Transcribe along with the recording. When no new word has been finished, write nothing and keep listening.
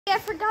I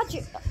forgot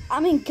you. I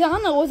mean,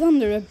 Ghana was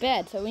under the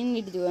bed, so we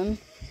need to do him.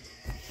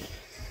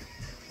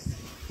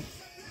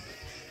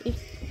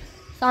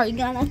 Sorry,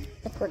 Ghana.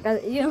 I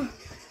forgot you.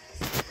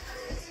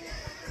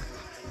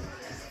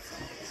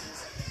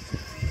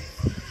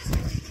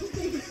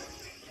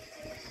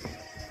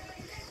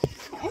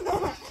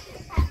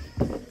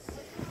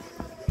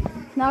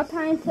 Now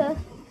time to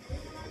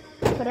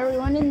put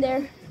everyone in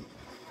there.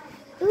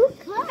 Ooh,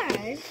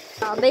 cars.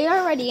 Oh, they are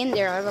already in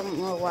there. I don't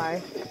know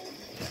why.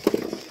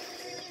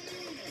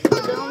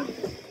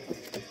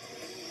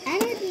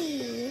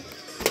 Energy.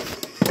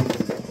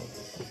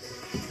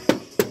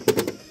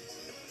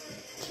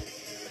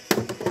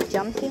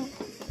 Jumping.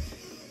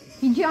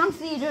 He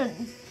jumps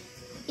even.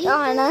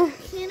 Ethan,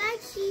 can I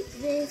keep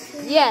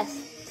this? Yes.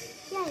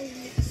 Yay.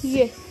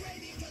 Yes.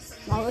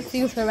 Now let's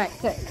use her right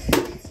click.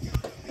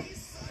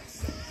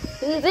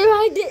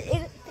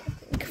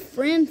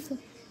 Friends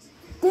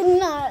did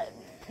not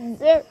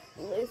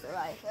barely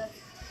survive it.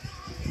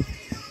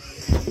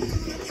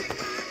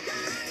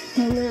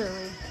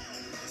 Literally.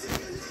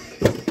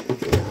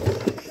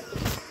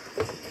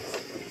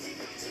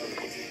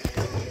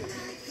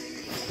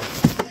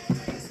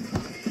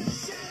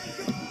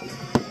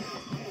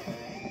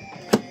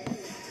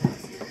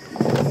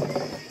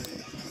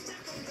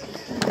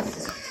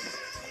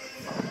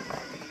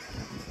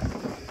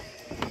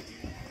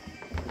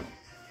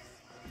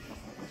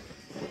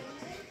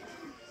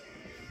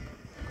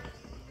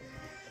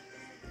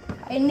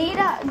 I need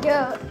to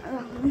go.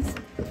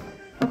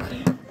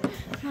 Okay.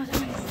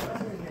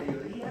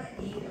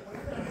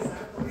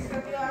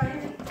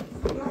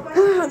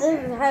 This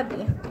is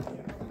heavy.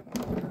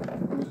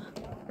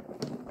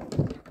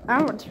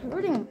 I'm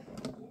returning.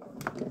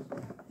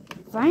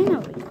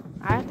 Finally,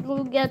 I have to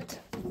go get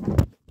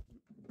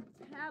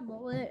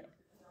tablet.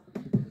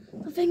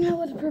 The thing I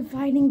was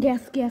providing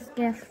gas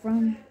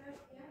from.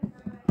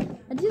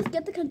 I just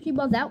get the country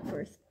balls out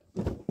first.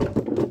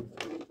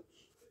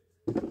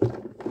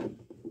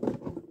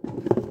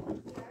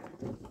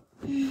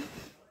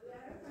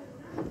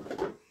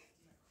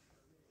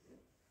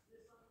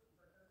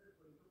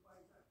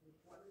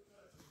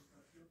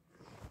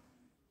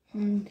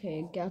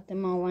 Okay, got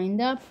them all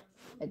lined up,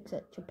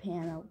 except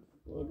Japan a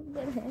little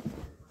bit ahead.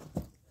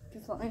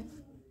 Just fine.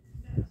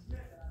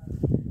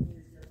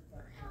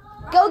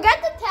 Go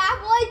get the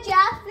tablet,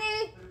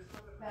 Jesse!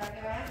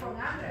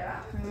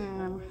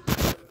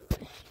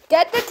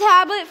 Get the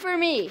tablet for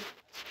me!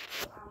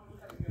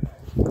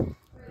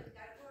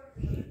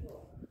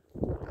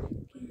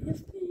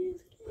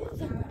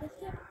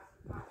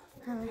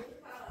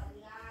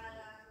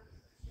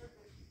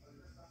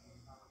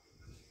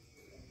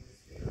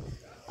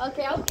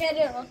 Okay, I'll get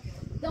it.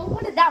 Don't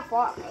put it that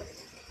far.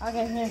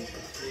 Okay, here.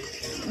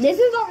 This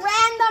is a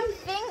random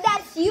thing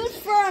that's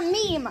used for a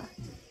meme.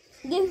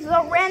 This is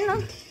a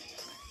random.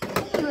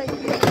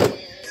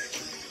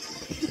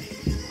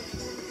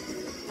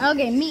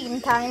 Okay,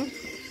 meme time.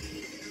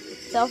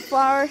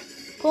 Self-flower.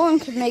 Pulling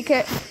to make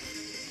it.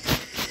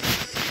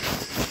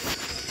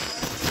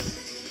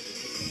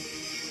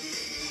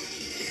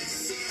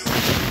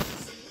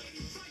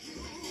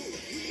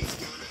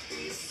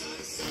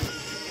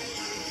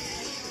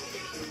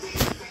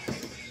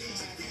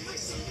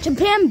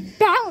 Japan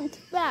bounced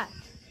back.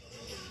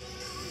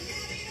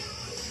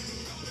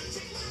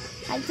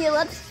 Okay,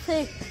 let's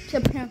take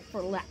Japan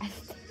for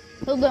last.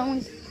 Hold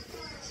on.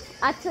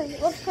 Actually,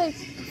 let's take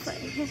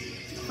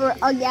for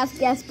a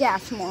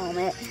gas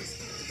moment.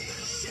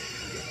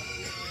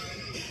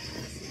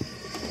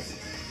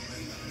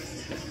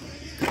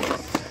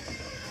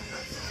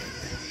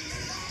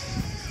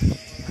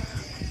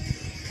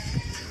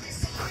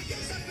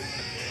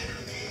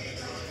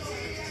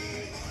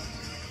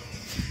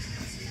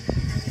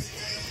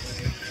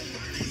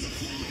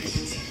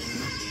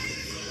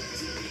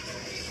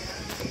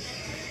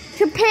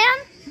 Japan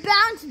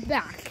bounced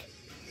back.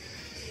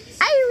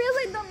 I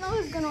really don't know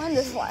who's going to win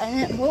this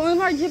one.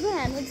 Poland or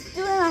Japan. Let's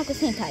do it at the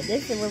same time.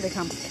 This is really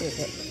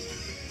complicated.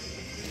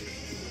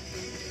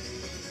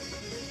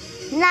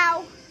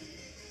 Now,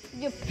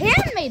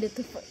 Japan made it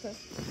to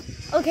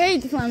first. Okay,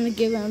 just wanted to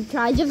give them a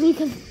try just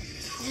because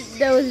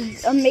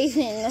those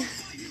amazing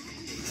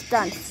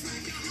stunts.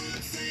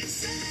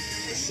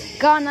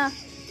 Ghana.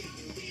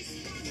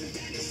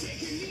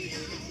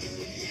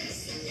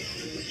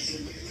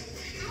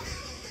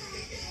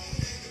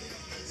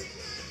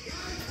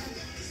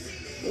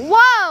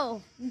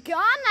 Whoa!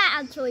 Ghana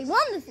actually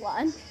won this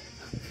one.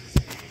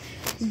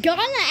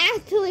 Ghana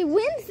actually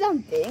wins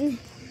something.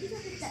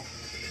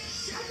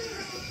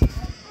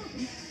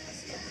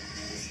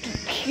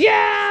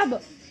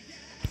 Jab!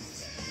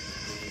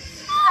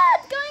 Ah,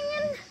 it's going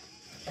in.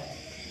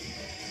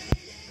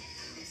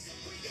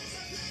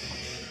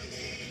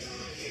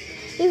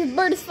 This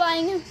bird is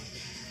flying.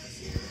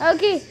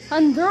 Okay,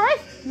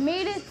 Honduras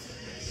made it.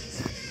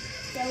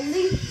 The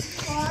lead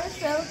far,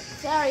 so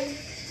sorry.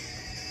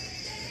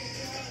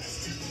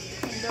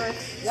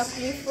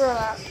 Luckily for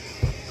that.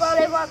 But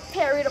I want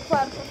Perry to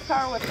play the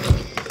car with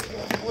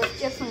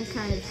just some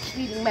kind of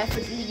cheating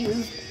method we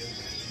used.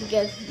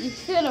 Because you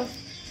should have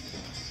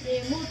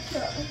de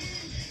mucho.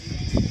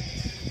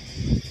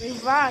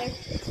 Revive.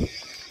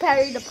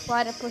 Perry the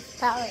Platypus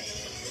power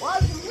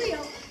was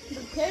real.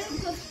 The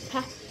Platypus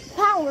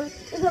power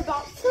is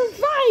about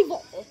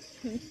survival.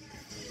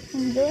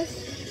 And this.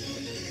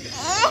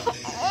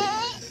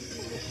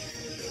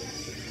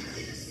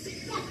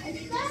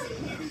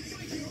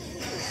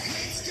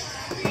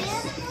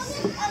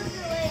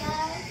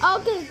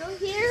 Okay, so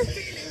here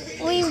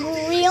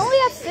we only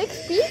have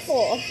 6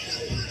 people.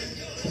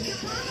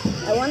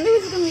 I wonder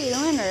who's gonna be the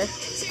winner.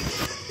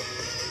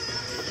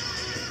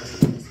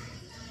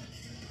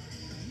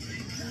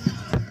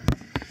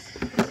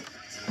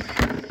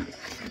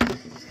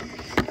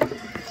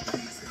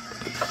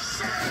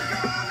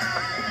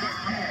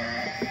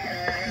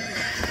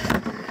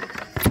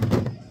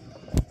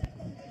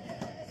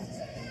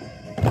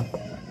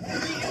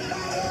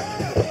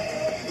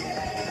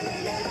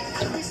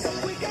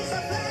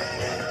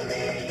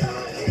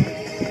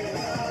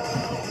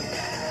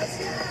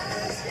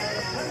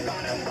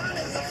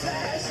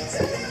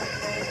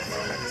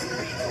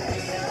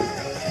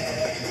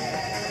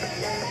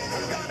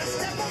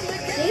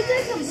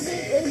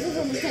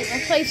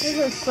 Places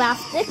with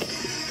plastic,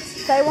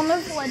 so I wonder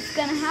what's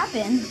gonna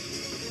happen.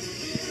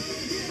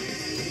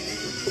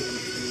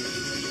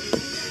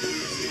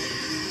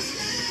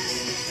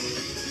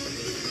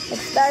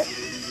 Let's start.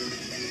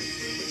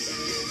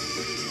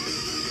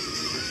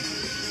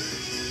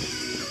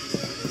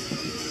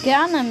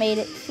 Ghana made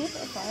it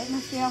super far.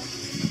 Let's see how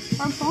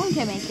our phone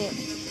can make it.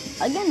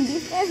 Again,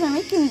 these guys are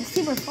making it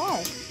super far.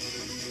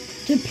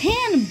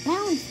 Japan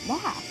bounced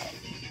back.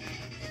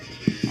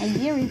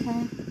 Nigeria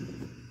time.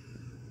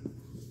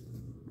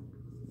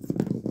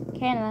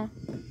 Canada.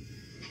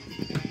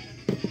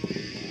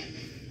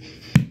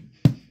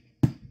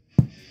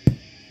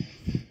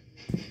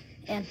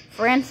 And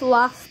France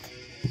lost.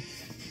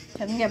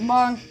 Couldn't get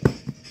bong.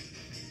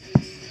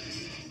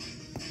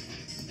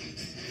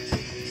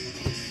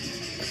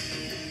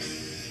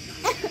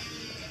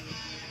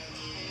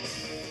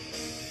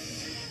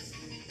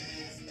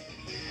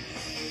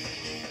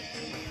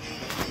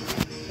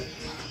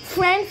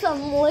 France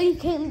suddenly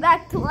came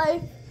back to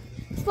life.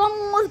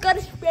 Someone's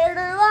gotta spare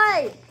their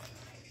life.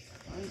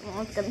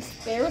 Someone's gonna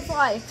spare his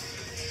life.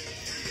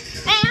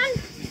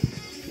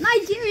 And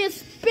Nigeria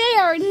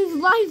spared his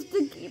life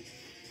to keep.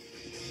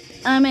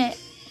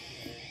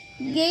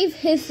 Gave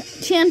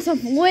his chance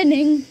of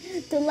winning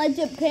to let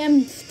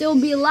Japan still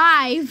be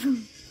alive.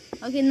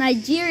 Okay,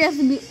 Nigeria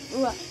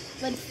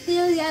but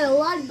still got a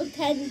lot of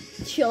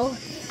potential.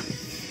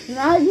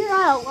 Nigeria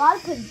had a lot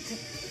of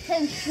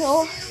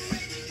potential.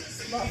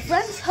 But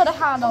France had a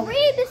handle.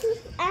 Read, this is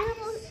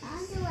animals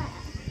underwear.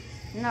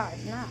 No,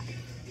 it's not.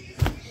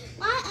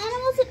 My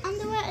animals in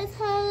underwear is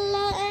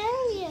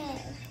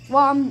hilarious.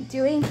 Well, I'm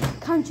doing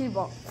country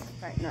balls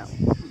right now.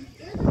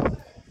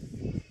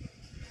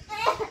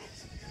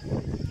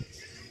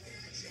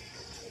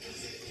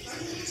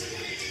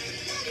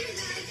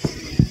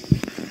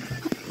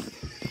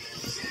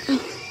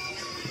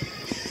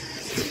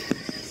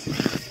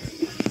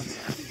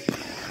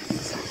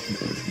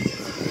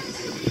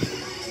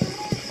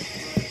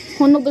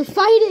 Oh no, they're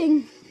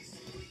fighting.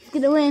 Who's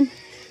gonna win?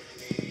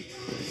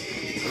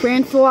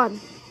 France won.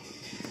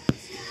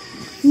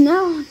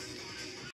 No.